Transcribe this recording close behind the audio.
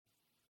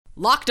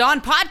Locked On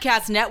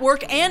Podcast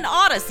Network and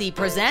Odyssey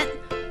present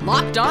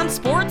Locked On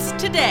Sports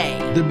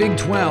Today. The Big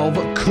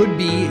 12 could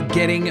be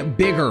getting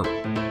bigger.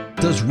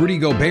 Does Rudy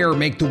Gobert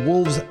make the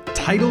Wolves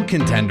title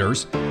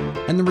contenders?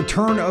 And the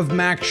return of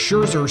Max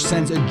Scherzer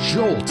sends a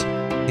jolt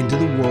into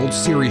the World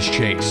Series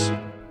chase.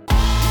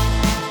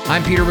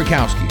 I'm Peter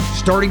Bukowski,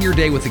 starting your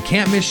day with the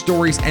can't-miss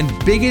stories and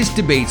biggest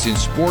debates in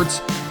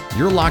sports.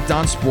 You're Locked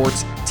On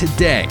Sports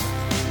Today.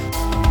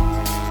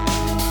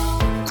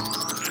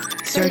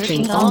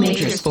 Searching all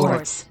major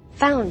sports.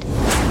 Found.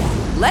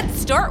 Let's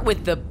start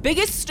with the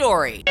biggest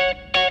story.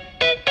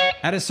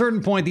 At a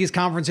certain point, these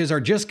conferences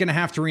are just going to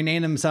have to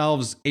rename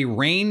themselves a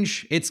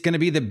range. It's going to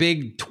be the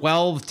Big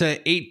 12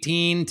 to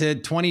 18 to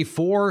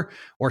 24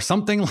 or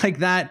something like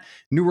that.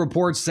 New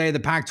reports say the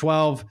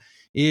Pac-12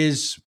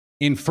 is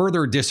in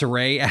further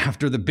disarray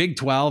after the Big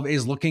 12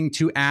 is looking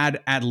to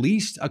add at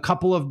least a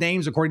couple of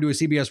names, according to a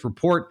CBS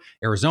report.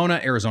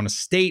 Arizona, Arizona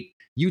State,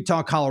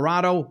 Utah,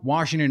 Colorado,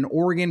 Washington,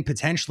 Oregon,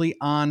 potentially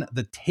on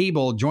the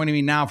table. Joining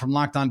me now from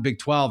Locked On Big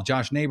 12,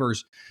 Josh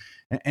Neighbors.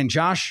 And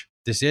Josh,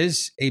 this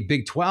is a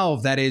Big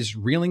 12 that is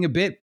reeling a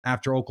bit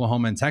after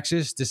Oklahoma and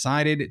Texas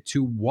decided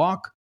to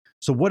walk.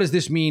 So what does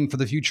this mean for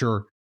the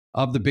future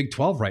of the Big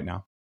 12 right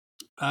now?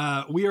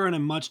 We are in a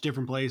much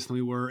different place than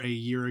we were a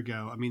year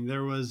ago. I mean,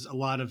 there was a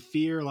lot of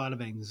fear, a lot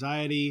of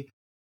anxiety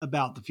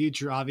about the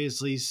future,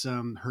 obviously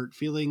some hurt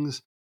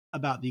feelings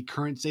about the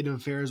current state of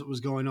affairs, what was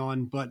going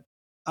on. But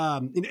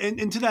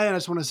and to that end, I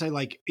just want to say,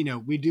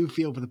 we do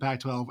feel for the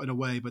Pac-12 in a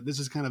way, but this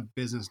is kind of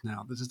business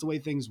now. This is the way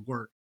things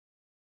work.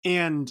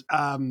 And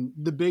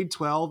the Big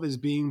 12 is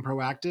being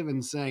proactive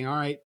and saying, all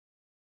right,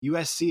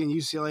 USC and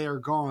UCLA are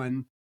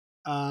gone.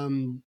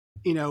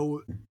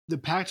 The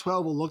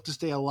Pac-12 will look to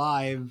stay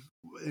alive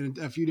in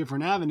a few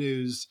different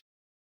avenues.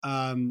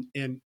 And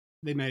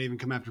they might even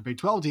come after Big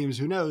 12 teams.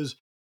 Who knows?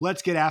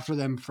 Let's get after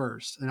them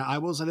first. And I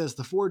will say this,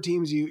 the four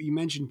teams you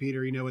mentioned,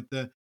 Peter, with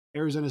the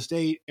Arizona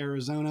State,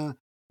 Arizona,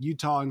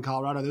 Utah, and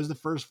Colorado, those are the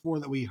first four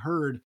that we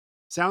heard.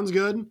 Sounds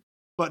good.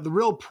 But the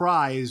real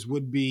prize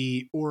would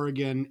be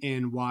Oregon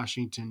and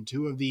Washington,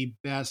 two of the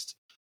best,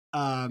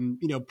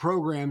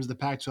 programs the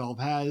Pac-12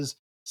 has.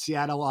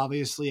 Seattle,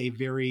 obviously, a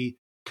very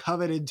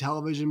coveted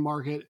television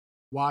market.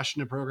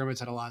 Washington program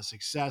has had a lot of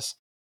success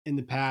in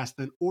the past.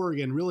 Then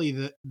Oregon, really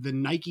the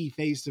Nike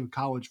face of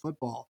college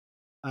football.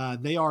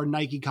 They are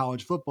Nike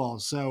college football.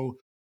 So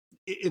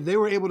if they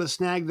were able to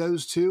snag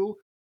those two,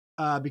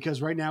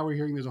 because right now we're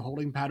hearing there's a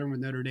holding pattern with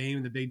Notre Dame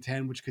and the Big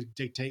Ten, which could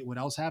dictate what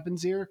else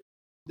happens here.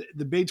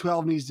 The Big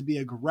 12 needs to be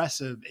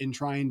aggressive in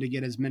trying to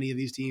get as many of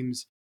these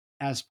teams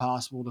as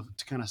possible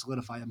to kind of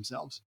solidify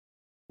themselves.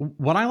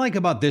 What I like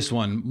about this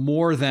one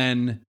more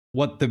than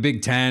what the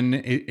Big Ten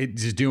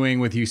is doing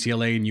with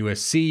UCLA and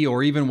USC,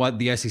 or even what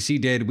the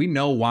SEC did, we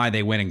know why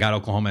they went and got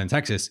Oklahoma and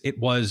Texas. It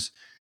was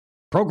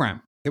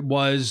program. It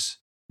was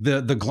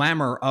the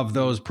glamour of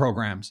those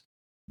programs.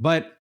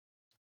 But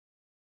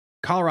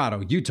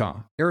Colorado,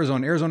 Utah,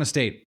 Arizona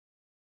State,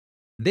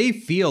 they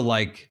feel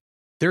like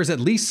there's at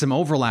least some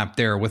overlap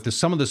there with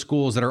some of the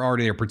schools that are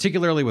already there,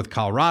 particularly with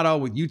Colorado,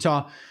 with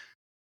Utah.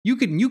 You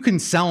can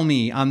sell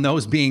me on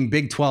those being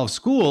Big 12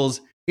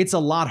 schools. It's a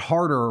lot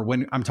harder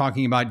when I'm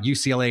talking about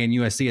UCLA and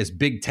USC as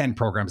Big 10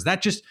 programs.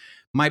 That just,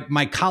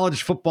 my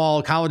college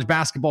football, college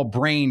basketball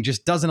brain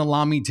just doesn't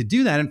allow me to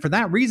do that. And for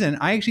that reason,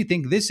 I actually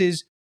think this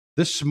is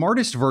the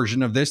smartest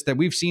version of this that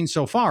we've seen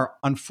so far.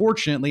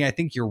 Unfortunately, I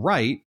think you're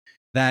right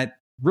that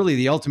really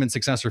the ultimate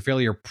success or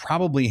failure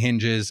probably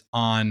hinges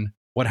on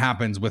what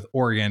happens with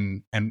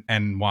Oregon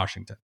and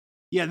Washington.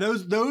 Yeah,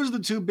 those are the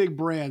two big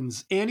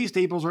brands. Andy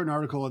Staples wrote an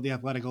article at The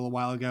Athletic a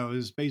while ago. It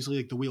was basically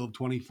like the Wheel of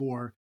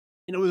 24.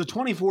 And it was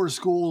 24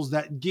 schools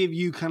that give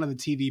you kind of the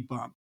TV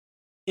bump.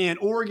 And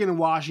Oregon and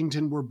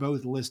Washington were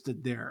both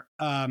listed there.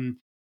 And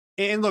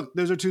look,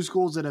 those are two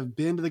schools that have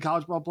been to the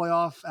college football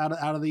playoff out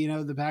of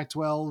the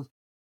Pac-12.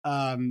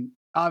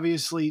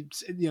 Obviously,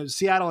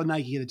 Seattle and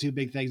Nike are the two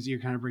big things that you're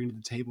kind of bringing to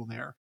the table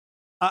there.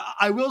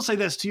 I will say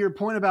this to your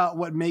point about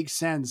what makes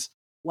sense.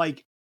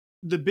 Like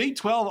the Big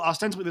 12,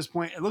 ostensibly at this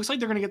point, it looks like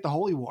they're going to get the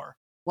Holy War.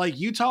 Like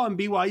Utah and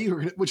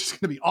BYU, which is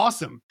going to be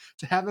awesome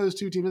to have those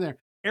two teams in there.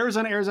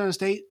 Arizona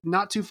State,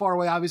 not too far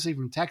away, obviously,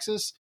 from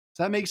Texas.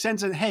 So that makes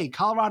sense. And hey,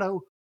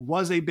 Colorado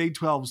was a Big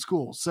 12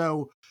 school.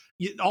 So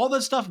all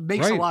that stuff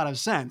makes a lot of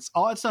sense.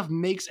 All that stuff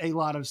makes a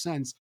lot of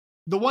sense.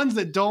 The ones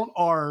that don't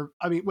are,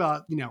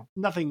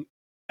 nothing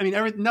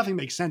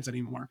makes sense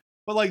anymore.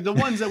 But like the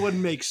ones that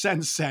wouldn't make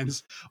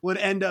sense would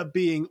end up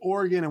being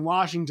Oregon and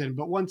Washington.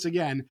 But once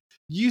again,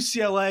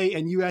 UCLA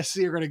and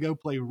USC are going to go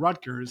play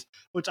Rutgers,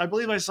 which I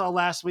believe I saw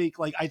last week.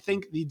 Like I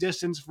think the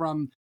distance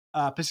from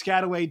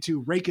Piscataway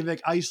to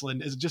Reykjavik,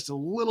 Iceland is just a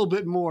little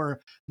bit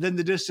more than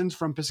the distance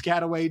from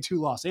Piscataway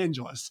to Los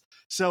Angeles.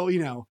 So,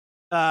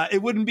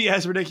 it wouldn't be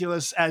as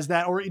ridiculous as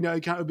that, or, it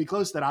kind of would be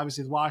close to that,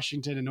 obviously, with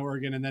Washington and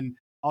Oregon, and then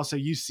also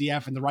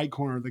UCF in the right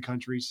corner of the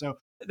country. So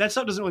that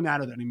stuff doesn't really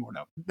matter anymore,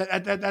 no.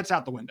 That's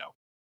out the window.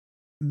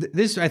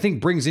 this, I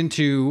think, brings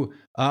into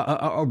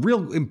a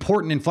real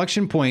important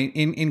inflection point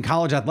in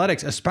college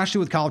athletics, especially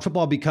with college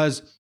football,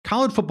 because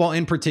college football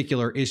in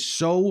particular is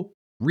so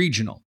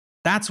regional.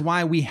 That's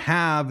why we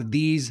have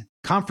these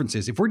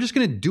conferences. If we're just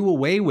going to do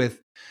away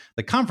with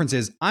the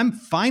conferences, I'm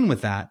fine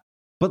with that.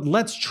 But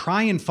let's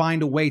try and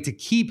find a way to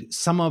keep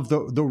some of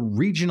the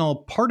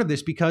regional part of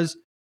this, because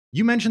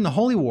you mentioned the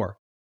Holy War.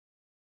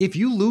 If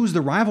you lose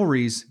the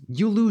rivalries,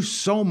 you lose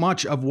so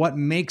much of what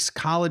makes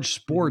college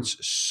sports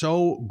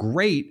so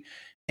great.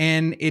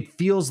 And it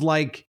feels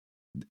like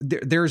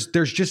there's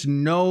just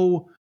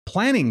no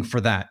planning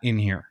for that in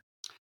here.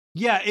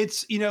 Yeah,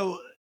 it's,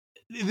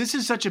 this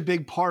is such a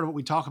big part of what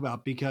we talk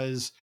about,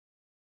 because,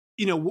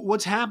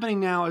 what's happening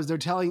now is they're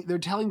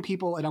telling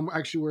people, and I'm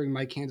actually wearing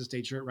my Kansas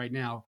State shirt right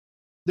now.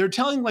 They're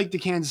telling like the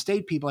Kansas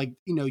State people, like,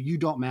 you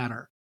don't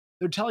matter.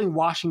 They're telling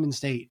Washington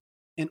State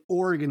and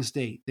Oregon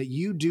State that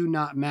you do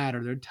not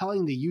matter. They're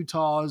telling the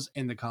Utahs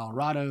and the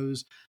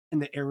Colorados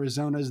and the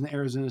Arizonas and the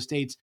Arizona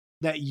States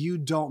that you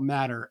don't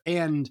matter.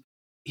 And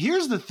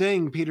here's the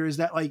thing, Peter, is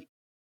that like,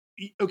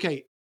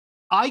 okay,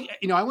 I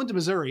went to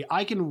Missouri.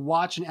 I can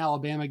watch an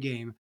Alabama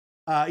game.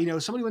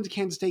 Somebody went to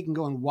Kansas State can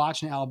go and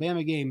watch an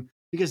Alabama game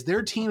because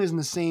their team is in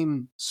the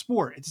same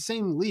sport. It's the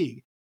same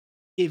league.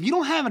 If you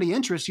don't have any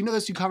interest, you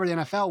cover the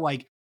NFL,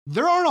 like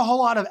there aren't a whole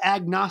lot of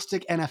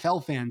agnostic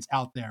NFL fans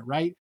out there,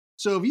 right?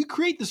 So if you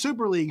create the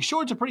Super League,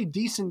 sure, it's a pretty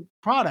decent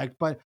product,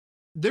 but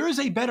there is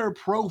a better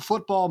pro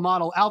football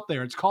model out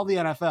there. It's called the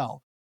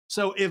NFL.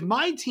 So if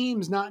my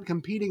team's not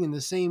competing in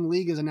the same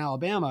league as an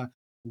Alabama,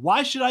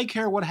 why should I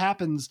care what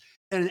happens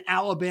in an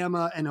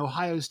Alabama and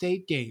Ohio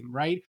State game,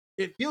 right?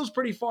 It feels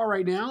pretty far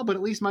right now, but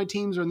at least my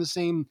teams are in the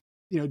same,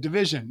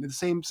 division,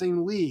 the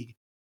same league.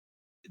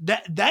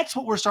 That's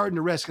what we're starting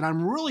to risk. And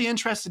I'm really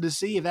interested to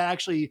see if that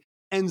actually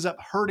ends up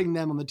hurting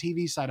them on the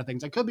TV side of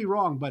things. I could be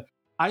wrong, but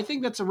I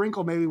think that's a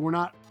wrinkle maybe we're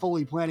not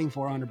fully planning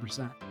for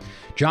 100%.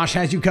 Josh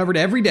has you covered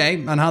every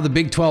day on how the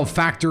Big 12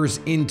 factors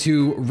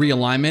into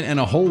realignment and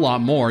a whole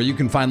lot more. You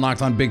can find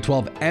Locked On Big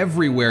 12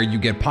 everywhere you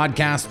get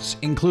podcasts,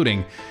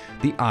 including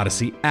the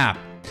Odyssey app.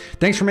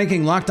 Thanks for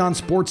making Locked On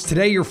Sports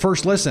Today your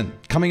first listen.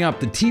 Coming up,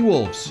 the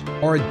T-Wolves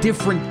are a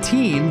different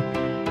team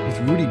with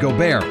Rudy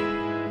Gobert.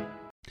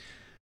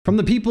 From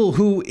the people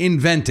who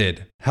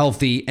invented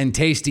healthy and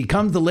tasty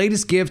comes the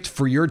latest gift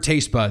for your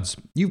taste buds.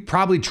 You've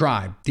probably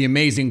tried the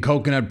amazing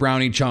coconut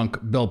brownie chunk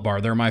Built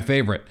Bar. They're my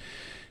favorite.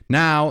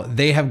 Now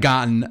they have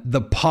gotten the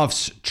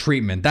Puffs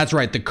treatment. That's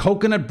right, the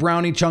coconut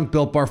brownie chunk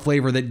Built Bar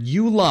flavor that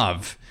you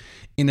love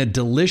in a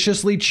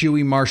deliciously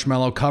chewy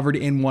marshmallow covered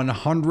in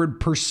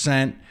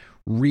 100%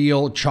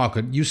 real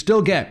chocolate. You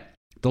still get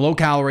the low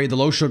calorie, the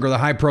low sugar, the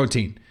high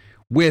protein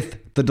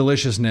with the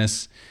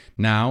deliciousness.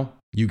 Now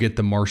you get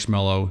the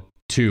marshmallow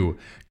too.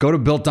 Go to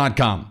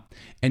Built.com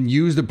and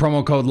use the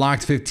promo code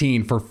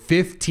LOCKED15 for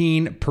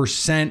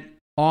 15%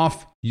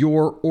 off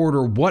your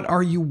order. What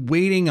are you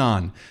waiting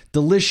on?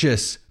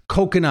 Delicious,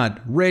 coconut,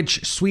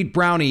 rich, sweet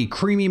brownie,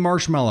 creamy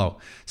marshmallow.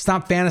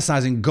 Stop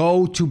fantasizing.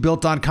 Go to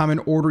Built.com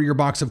and order your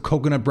box of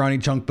coconut brownie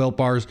chunk Built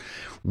Bars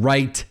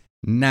right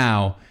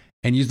now.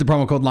 And use the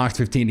promo code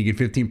LOCKED15 to get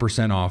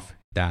 15% off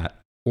that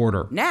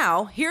order.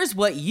 Now, here's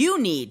what you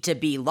need to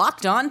be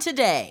locked on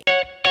today.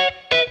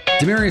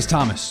 Demaryius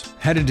Thomas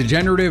had a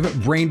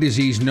degenerative brain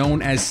disease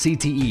known as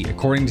CTE,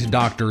 according to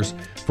doctors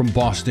from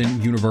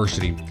Boston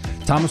University.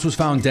 Thomas was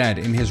found dead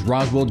in his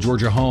Roswell,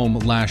 Georgia home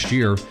last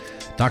year.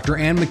 Dr.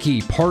 Ann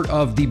McKee, part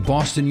of the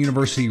Boston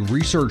University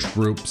research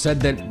group, said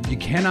that you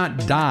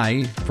cannot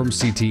die from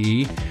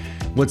CTE.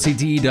 What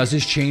CTE does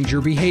is change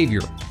your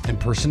behavior and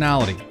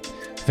personality.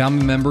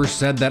 Family members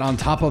said that on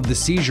top of the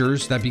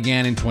seizures that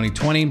began in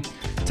 2020,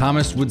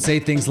 Thomas would say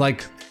things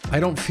like, "I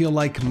don't feel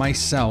like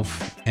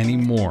myself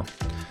anymore."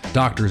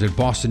 Doctors at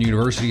Boston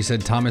University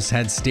said Thomas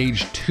had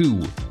stage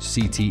 2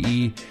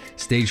 CTE.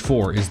 Stage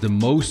 4 is the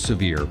most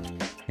severe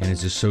and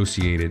is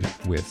associated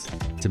with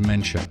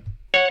dementia.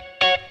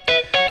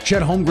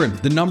 Chet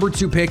Holmgren, the number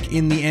 2 pick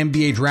in the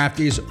NBA draft,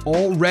 is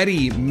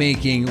already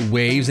making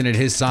waves, and at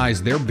his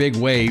size, they're big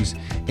waves.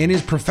 In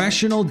his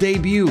professional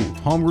debut,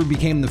 Holmgren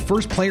became the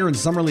first player in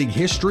Summer League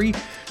history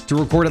to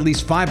record at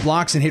least 5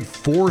 blocks and hit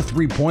 4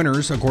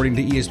 3-pointers, according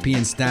to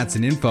ESPN Stats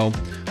and Info.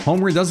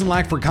 Holmgren doesn't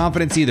lack for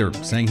confidence either,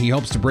 saying he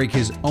hopes to break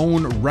his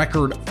own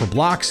record for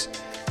blocks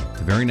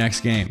the very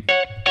next game.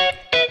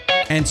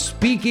 And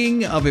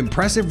speaking of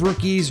impressive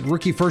rookies,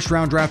 rookie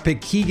first-round draft pick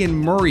Keegan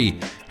Murray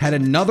had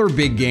another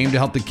big game to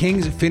help the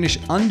Kings finish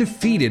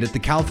undefeated at the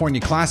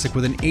California Classic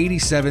with an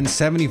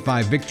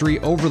 87-75 victory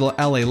over the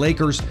LA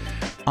Lakers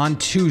on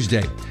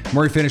Tuesday.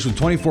 Murray finished with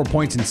 24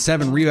 points and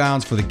 7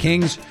 rebounds for the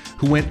Kings,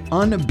 who went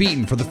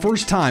unbeaten for the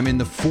first time in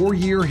the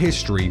 4-year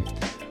history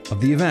of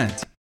the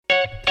event.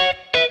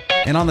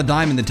 And on the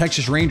diamond, the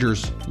Texas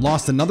Rangers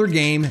lost another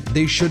game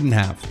they shouldn't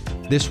have.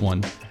 This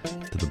one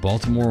to the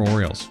Baltimore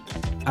Orioles.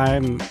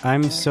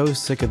 I'm so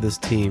sick of this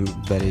team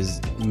that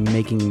is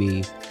making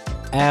me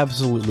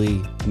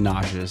absolutely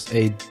nauseous.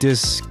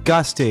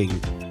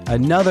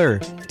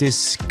 Another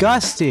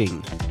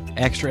disgusting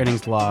extra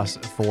innings loss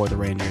for the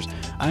Rangers.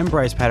 I'm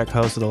Bryce Paddock,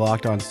 host of the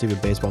Locked On Stupid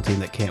Baseball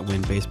Team That Can't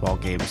Win Baseball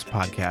Games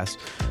podcast.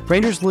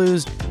 Rangers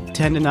lose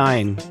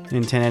 10-9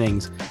 in 10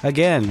 innings,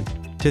 again,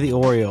 to the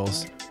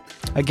Orioles.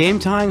 A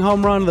game-tying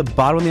home run at the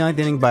bottom of the 9th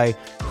inning by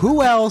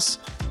who else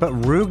but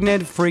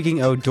Rougned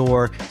freaking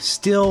Odor,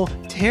 still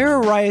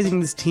terrorizing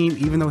this team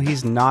even though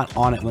he's not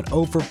on it. Went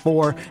 0 for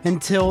 4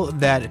 until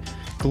that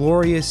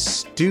glorious,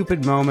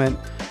 stupid moment.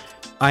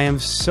 I am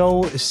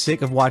so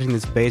sick of watching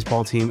this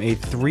baseball team. A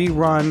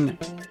 2-run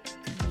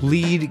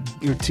lead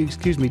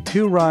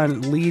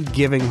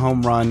giving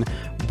home run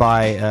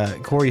by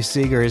Corey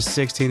Seager. His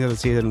 16th of the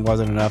season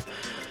wasn't enough.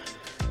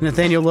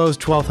 Nathaniel Lowe's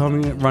 12th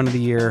home run of the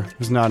year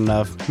was not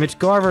enough. Mitch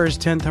Garver's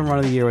 10th home run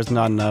of the year was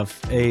not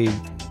enough. A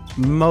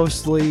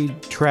mostly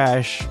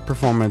trash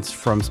performance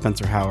from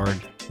Spencer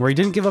Howard, where he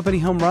didn't give up any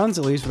home runs,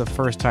 at least for the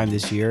first time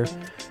this year.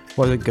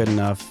 Wasn't good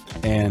enough.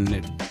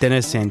 And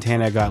Dennis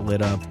Santana got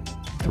lit up.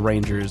 The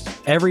Rangers,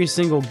 every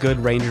single good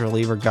Ranger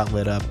reliever got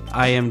lit up.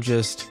 I am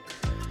just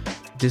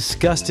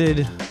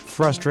disgusted,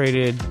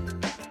 frustrated,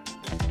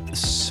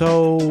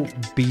 so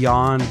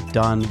beyond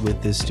done with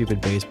this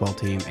stupid baseball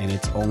team, and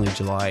it's only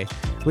July.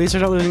 At least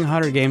they're not losing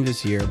 100 games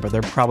this year, but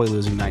they're probably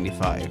losing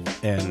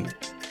 95, and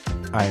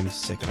I'm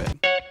sick of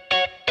it.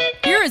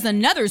 Here is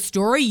another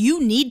story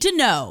you need to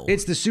know.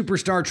 It's the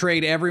superstar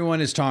trade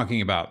everyone is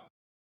talking about.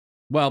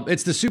 Well,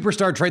 it's the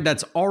superstar trade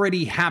that's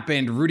already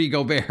happened. Rudy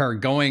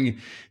Gobert going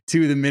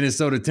to the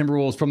Minnesota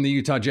Timberwolves from the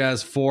Utah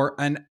Jazz for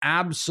an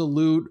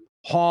absolute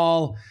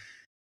haul.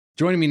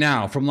 Joining me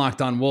now from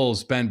Locked On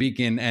Wolves, Ben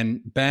Beacon.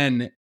 And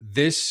Ben,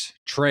 this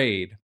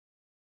trade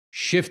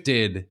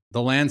shifted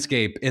the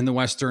landscape in the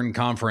Western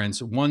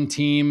Conference. One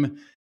team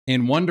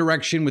in one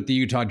direction with the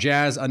Utah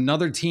Jazz,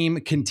 another team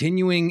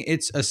continuing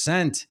its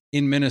ascent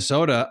in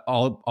Minnesota,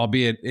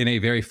 albeit in a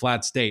very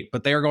flat state.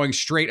 But they are going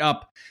straight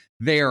up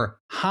there.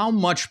 How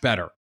much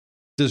better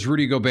does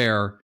Rudy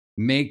Gobert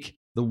make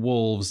the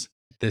Wolves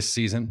this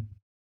season?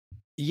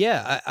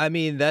 Yeah, I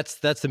mean, that's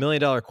the $1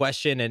 million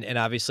question. And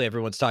obviously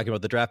everyone's talking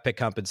about the draft pick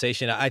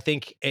compensation. I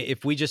think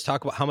if we just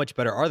talk about how much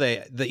better are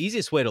they, the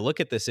easiest way to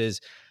look at this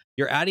is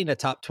you're adding a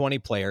top 20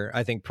 player,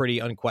 I think pretty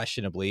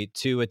unquestionably,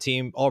 to a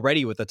team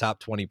already with a top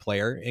 20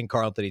 player in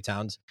Karl-Anthony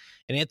Towns.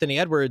 And Anthony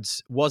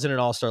Edwards wasn't an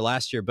all-star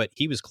last year, but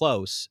he was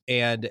close.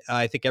 And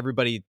I think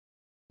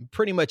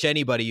pretty much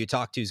anybody you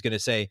talk to is going to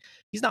say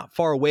he's not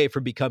far away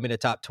from becoming a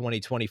top 20,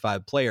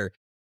 25 player.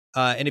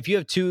 And if you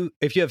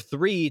have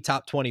 3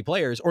 top 20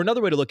 players, or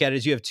another way to look at it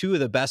is you have 2 of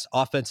the best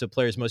offensive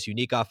players, most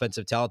unique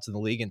offensive talents in the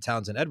league in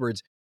Towns and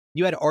Edwards,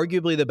 you had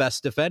arguably the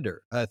best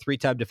defender,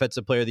 3-time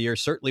defensive player of the year,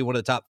 certainly one of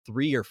the top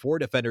 3 or 4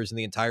 defenders in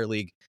the entire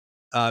league.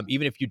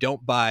 Even if you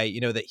don't buy,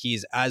 that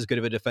he's as good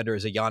of a defender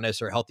as a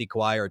Giannis or a healthy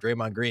Kawhi or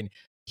Draymond Green,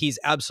 he's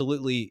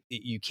absolutely,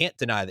 you can't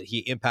deny that he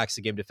impacts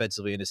the game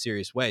defensively in a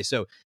serious way.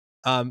 So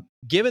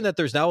given that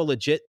there's now a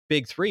legit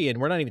big 3, and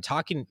we're not even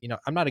talking,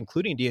 I'm not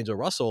including D'Angelo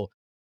Russell,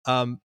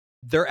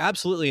 they're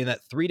absolutely in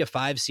that 3 to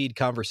 5 seed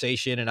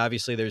conversation. And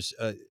obviously there's,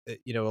 a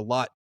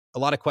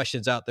lot of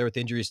questions out there with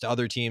injuries to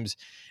other teams.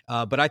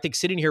 But I think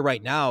sitting here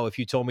right now, if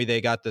you told me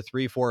they got the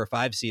 3, 4, or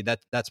 5 seed,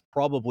 that's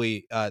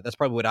probably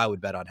what I would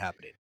bet on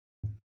happening.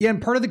 Yeah,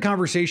 and part of the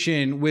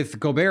conversation with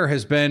Gobert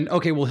has been,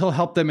 okay, well, he'll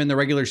help them in the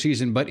regular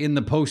season, but in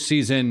the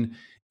postseason,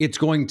 it's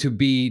going to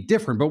be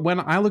different. But when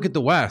I look at the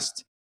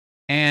West,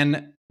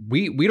 and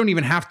we don't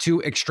even have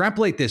to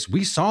extrapolate this.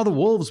 We saw the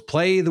Wolves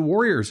play the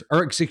Warriors,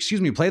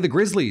 play the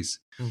Grizzlies,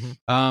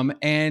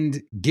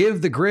 and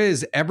give the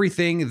Grizz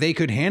everything they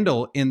could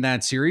handle in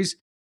that series.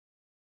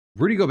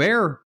 Rudy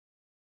Gobert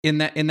in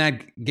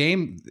that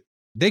game,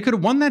 they could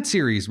have won that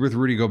series with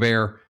Rudy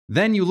Gobert.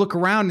 Then you look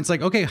around, it's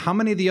like, okay, how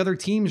many of the other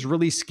teams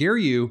really scare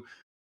you?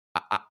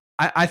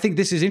 I think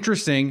this is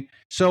interesting.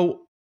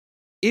 So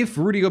if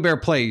Rudy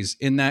Gobert plays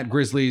in that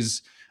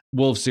Grizzlies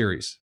Wolves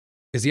series,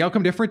 is the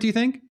outcome different, do you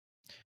think?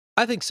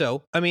 I think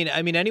so. I mean,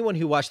 anyone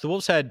who watched, the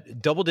Wolves had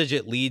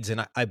double-digit leads,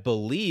 and I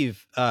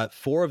believe 3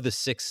 of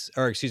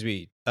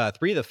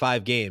the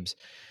 5 games,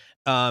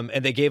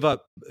 and they gave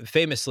up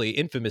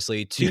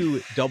infamously,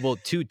 2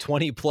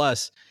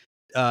 20-plus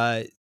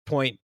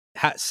point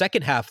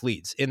second half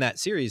leads in that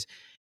series.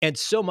 And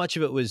so much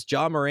of it was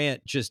Ja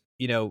Morant just,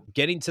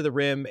 getting to the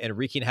rim and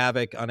wreaking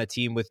havoc on a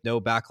team with no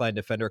backline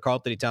defender.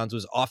 Karl-Anthony Towns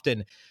was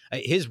often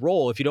his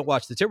role. If you don't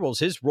watch the Timberwolves,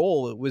 his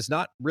role was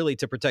not really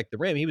to protect the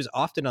rim. He was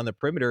often on the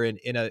perimeter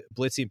in a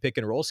blitzing pick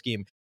and roll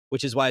scheme,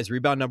 which is why his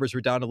rebound numbers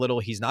were down a little.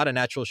 He's not a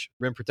natural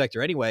rim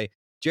protector anyway.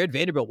 Jared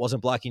Vanderbilt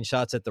wasn't blocking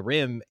shots at the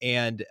rim,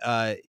 and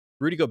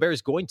Rudy Gobert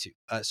is going to.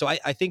 So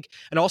I think,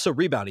 and also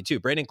rebounding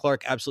too. Brandon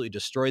Clark absolutely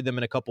destroyed them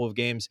in a couple of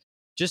games.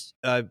 Just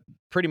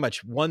pretty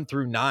much 1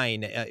 through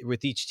 9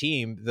 with each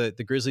team,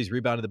 the Grizzlies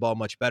rebounded the ball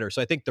much better.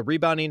 So I think the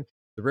rebounding,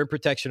 the rim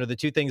protection are the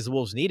 2 things the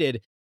Wolves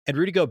needed. And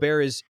Rudy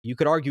Gobert is, you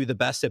could argue, the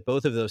best at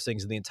both of those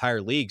things in the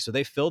entire league. So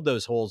they filled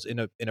those holes in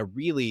a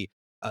really,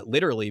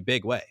 literally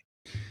big way.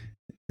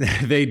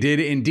 They did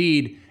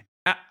indeed.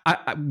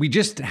 We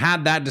just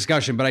had that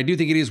discussion, but I do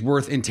think it is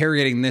worth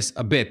interrogating this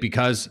a bit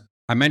because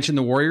I mentioned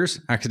the Warriors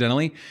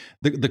accidentally.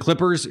 The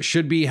Clippers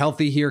should be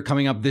healthy here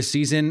coming up this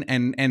season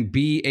and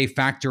be a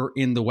factor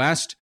in the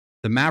West.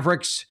 The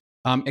Mavericks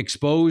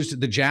exposed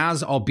the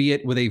Jazz,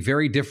 albeit with a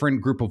very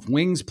different group of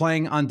wings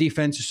playing on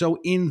defense. So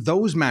in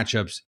those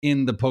matchups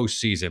in the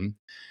postseason,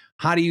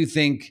 how do you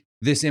think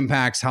this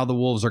impacts how the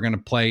Wolves are going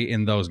to play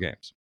in those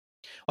games?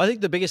 Well, I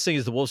think the biggest thing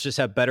is the Wolves just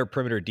have better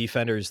perimeter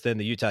defenders than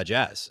the Utah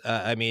Jazz.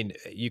 I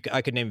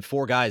could name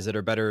 4 guys that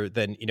are better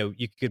than,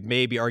 you could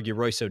maybe argue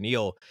Royce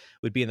O'Neal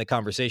would be in the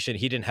conversation.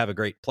 He didn't have a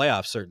great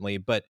playoff, certainly,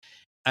 but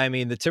I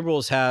mean, the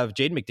Timberwolves have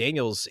Jaden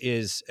McDaniels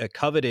is a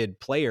coveted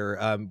player.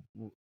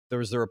 There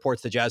was the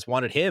reports the Jazz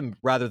wanted him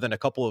rather than a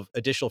couple of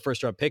additional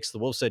first-round picks. The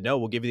Wolves said, no,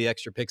 we'll give you the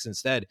extra picks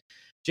instead.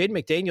 Jaden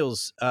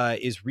McDaniels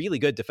is really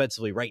good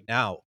defensively right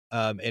now,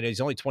 and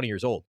he's only 20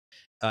 years old.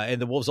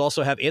 And the Wolves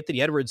also have Anthony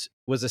Edwards,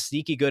 was a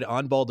sneaky good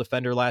on-ball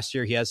defender last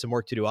year. He has some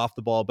work to do off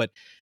the ball, but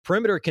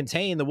perimeter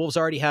contain, the Wolves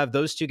already have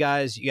those 2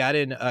 guys. You add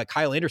in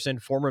Kyle Anderson,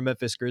 former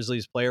Memphis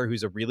Grizzlies player,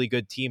 who's a really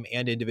good team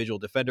and individual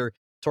defender.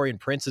 Taurean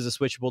Prince is a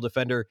switchable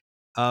defender.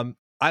 I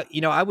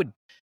would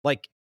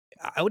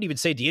even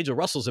say D'Angelo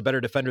Russell's a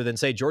better defender than,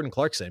 say, Jordan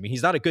Clarkson. I mean,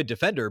 he's not a good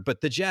defender, but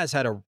the Jazz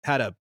had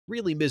a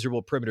really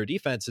miserable perimeter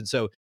defense, and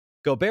so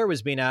Gobert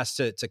was being asked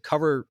to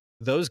cover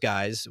those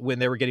guys when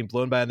they were getting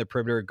blown by on the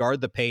perimeter, guard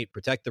the paint,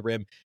 protect the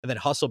rim, and then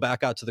hustle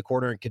back out to the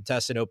corner and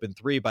contest an open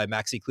 3 by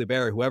Maxi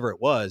Kleber or whoever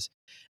it was.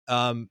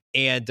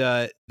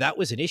 That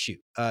was an issue.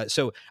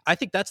 So I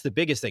think that's the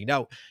biggest thing.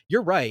 Now,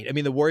 you're right. I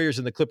mean, the Warriors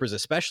and the Clippers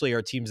especially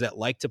are teams that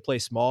like to play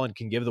small and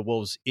can give the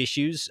Wolves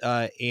issues.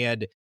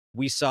 And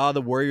we saw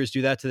the Warriors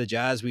do that to the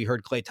Jazz. We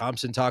heard Klay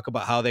Thompson talk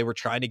about how they were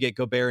trying to get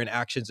Gobert in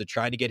actions and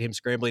trying to get him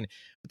scrambling.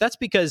 But that's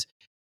because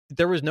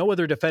there was no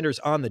other defenders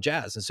on the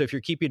Jazz. And so if you're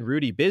keeping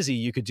Rudy busy,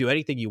 you could do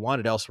anything you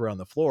wanted elsewhere on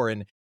the floor.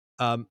 And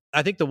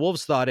I think the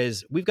Wolves' thought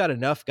is we've got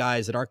enough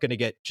guys that aren't going to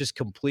get just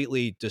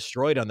completely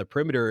destroyed on the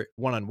perimeter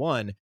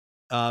one-on-one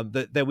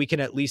that we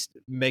can at least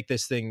make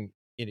this thing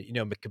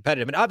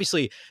competitive. And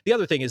obviously the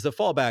other thing is the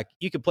fallback.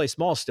 You can play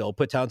small still,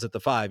 put Towns at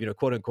the 5,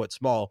 quote unquote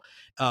small.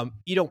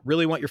 You don't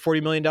really want your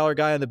 $40 million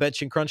guy on the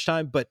bench in crunch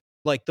time, but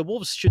like the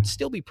Wolves should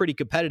still be pretty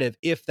competitive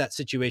if that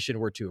situation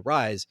were to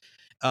arise.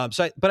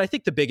 But I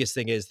think the biggest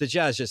thing is the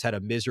Jazz just had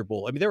a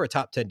miserable, they were a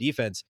top 10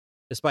 defense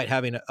despite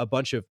having a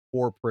bunch of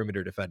poor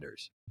perimeter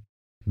defenders.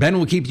 Ben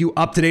will keep you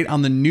up to date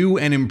on the new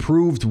and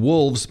improved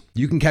Wolves.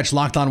 You can catch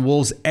Locked On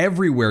Wolves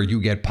everywhere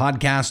you get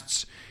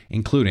podcasts,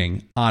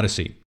 including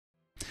Odyssey.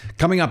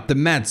 Coming up, the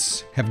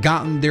Mets have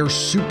gotten their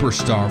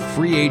superstar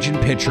free agent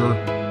pitcher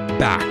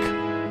back.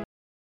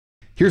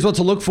 Here's what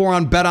to look for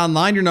on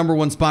BetOnline, your number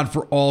one spot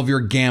for all of your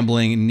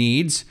gambling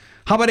needs.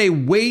 How about a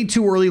way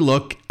too early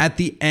look at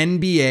the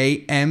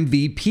NBA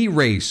MVP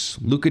race?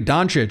 Luka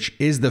Doncic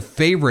is the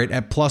favorite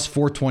at plus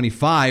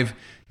 425.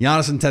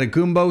 Giannis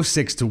Antetokounmpo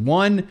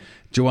 6-1.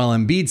 Joel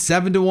Embiid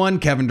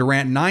 7-1. Kevin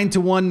Durant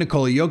 9-1.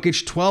 Nikola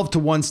Jokic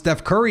 12-1.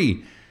 Steph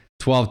Curry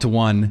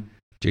 12-1.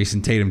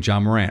 Jason Tatum,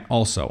 John Morant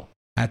also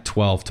at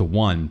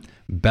 12-1.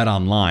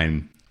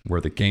 BetOnline,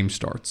 where the game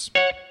starts.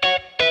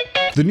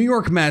 The New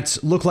York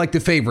Mets look like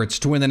the favorites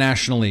to win the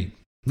National League.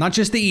 Not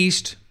just the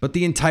East, but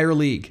the entire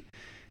league.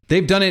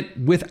 They've done it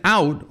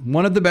without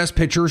one of the best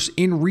pitchers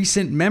in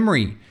recent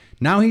memory.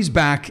 Now he's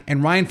back,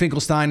 and Ryan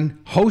Finkelstein,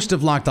 host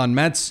of Locked On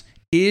Mets,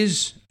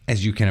 is,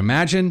 as you can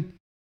imagine,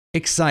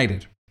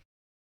 excited.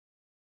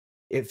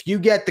 If you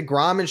get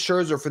DeGrom and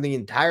Scherzer for the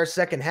entire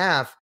second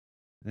half,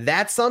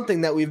 that's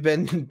something that we've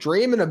been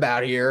dreaming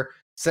about here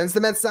since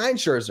the Mets signed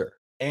Scherzer.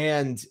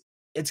 And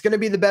it's going to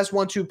be the best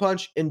 1-2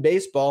 punch in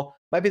baseball.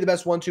 Might be the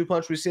best 1-2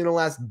 punch we've seen in the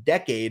last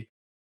decade.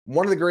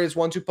 One of the greatest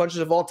 1-2 punches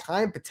of all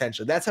time,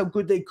 potentially. That's how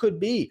good they could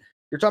be.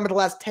 You're talking about the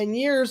last 10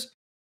 years.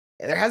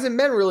 There hasn't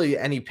been really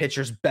any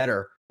pitchers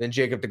better than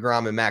Jacob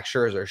DeGrom and Max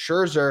Scherzer.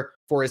 Scherzer,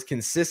 for his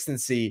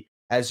consistency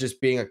as just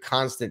being a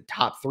constant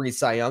top 3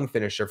 Cy Young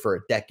finisher for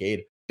a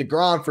decade.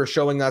 DeGrom for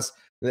showing us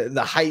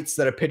the heights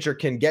that a pitcher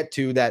can get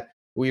to that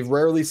we've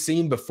rarely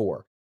seen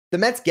before. The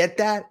Mets get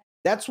that.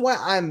 That's why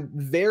I'm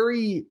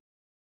very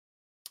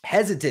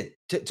hesitant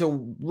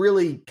to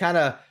really kind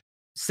of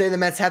say the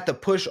Mets have to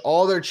push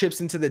all their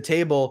chips into the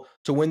table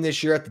to win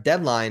this year at the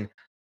deadline.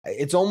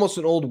 It's almost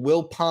an old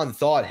Will Pond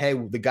thought, hey,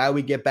 the guy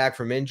we get back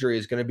from injury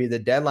is going to be the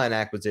deadline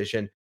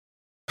acquisition.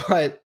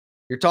 But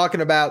you're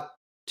talking about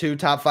 2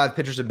 top 5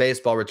 pitchers in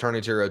baseball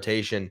returning to your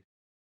rotation.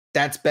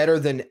 That's better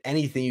than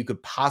anything you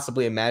could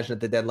possibly imagine at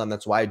the deadline.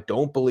 That's why I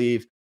don't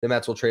believe the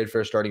Mets will trade for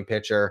a starting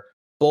pitcher.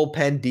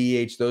 Bullpen,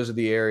 DH, those are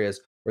the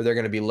areas where they're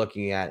going to be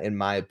looking at, in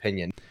my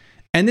opinion.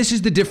 And this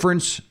is the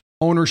difference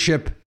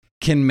ownership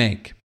can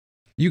make.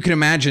 You can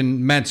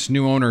imagine Mets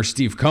new owner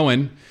Steve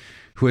Cohen,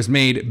 who has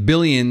made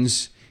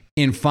billions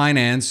in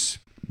finance,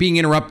 being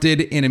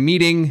interrupted in a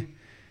meeting,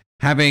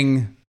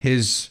 having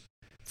his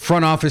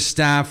front office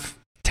staff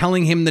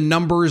telling him the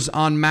numbers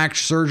on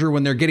Max Scherzer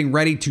when they're getting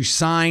ready to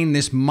sign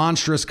this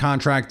monstrous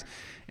contract.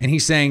 And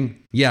he's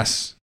saying,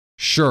 yes,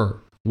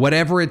 sure,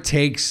 whatever it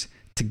takes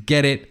to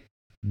get it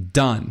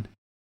done.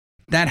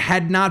 That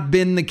had not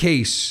been the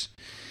case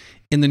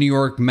in the New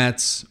York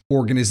Mets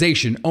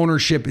organization.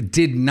 Ownership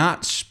did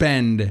not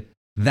spend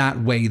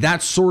that way.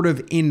 That sort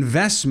of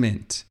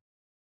investment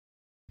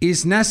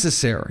is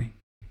necessary.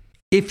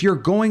 If you're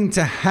going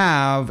to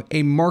have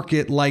a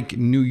market like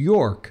New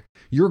York,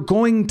 you're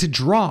going to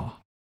draw.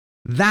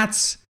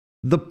 That's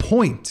the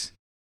point.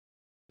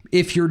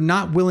 If you're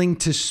not willing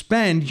to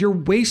spend, you're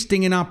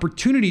wasting an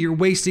opportunity, you're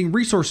wasting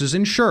resources.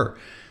 And sure,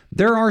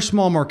 there are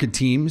small market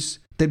teams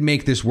that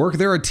make this work.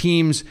 There are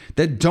teams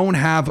that don't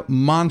have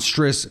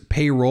monstrous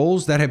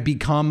payrolls that have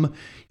become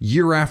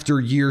year after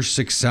year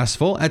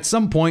successful. At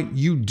some point,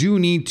 you do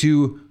need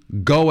to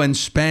go and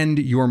spend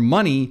your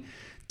money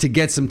to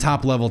get some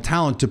top level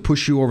talent to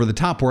push you over the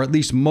top, or at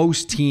least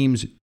most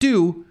teams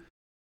do.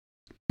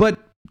 But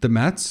the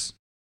Mets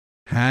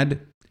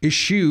had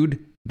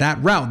eschewed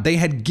that route. They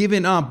had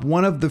given up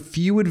one of the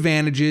few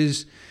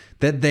advantages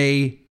that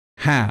they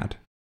had.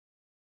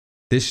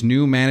 This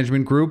new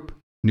management group,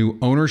 new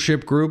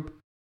ownership group,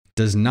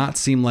 does not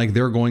seem like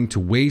they're going to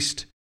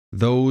waste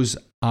those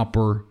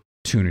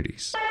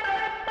opportunities.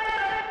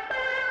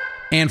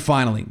 And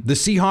finally, the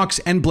Seahawks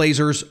and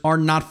Blazers are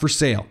not for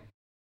sale.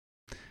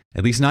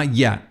 At least not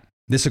yet.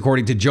 This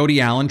according to Jody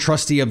Allen,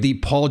 trustee of the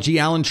Paul G.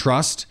 Allen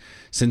Trust,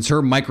 since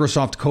her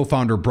Microsoft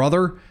co-founder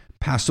brother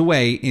passed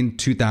away in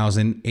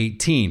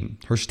 2018.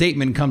 Her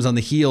statement comes on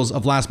the heels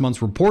of last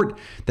month's report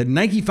that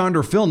Nike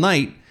founder Phil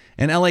Knight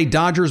and LA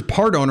Dodgers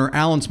part owner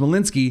Alan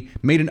Smolinski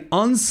made an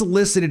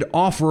unsolicited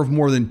offer of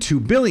more than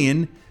 $2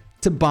 billion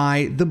to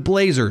buy the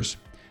Blazers.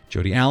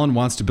 Jody Allen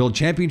wants to build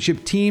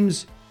championship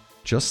teams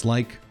just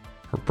like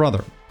her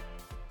brother.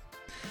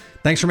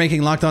 Thanks for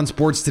making Locked On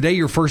Sports today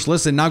your first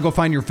listen. Now go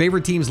find your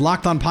favorite team's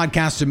Locked On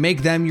podcast to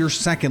make them your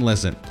second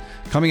listen.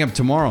 Coming up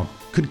tomorrow,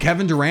 could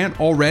Kevin Durant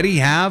already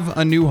have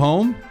a new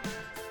home?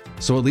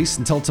 So at least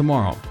until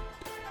tomorrow,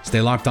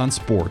 stay locked on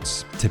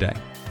sports today.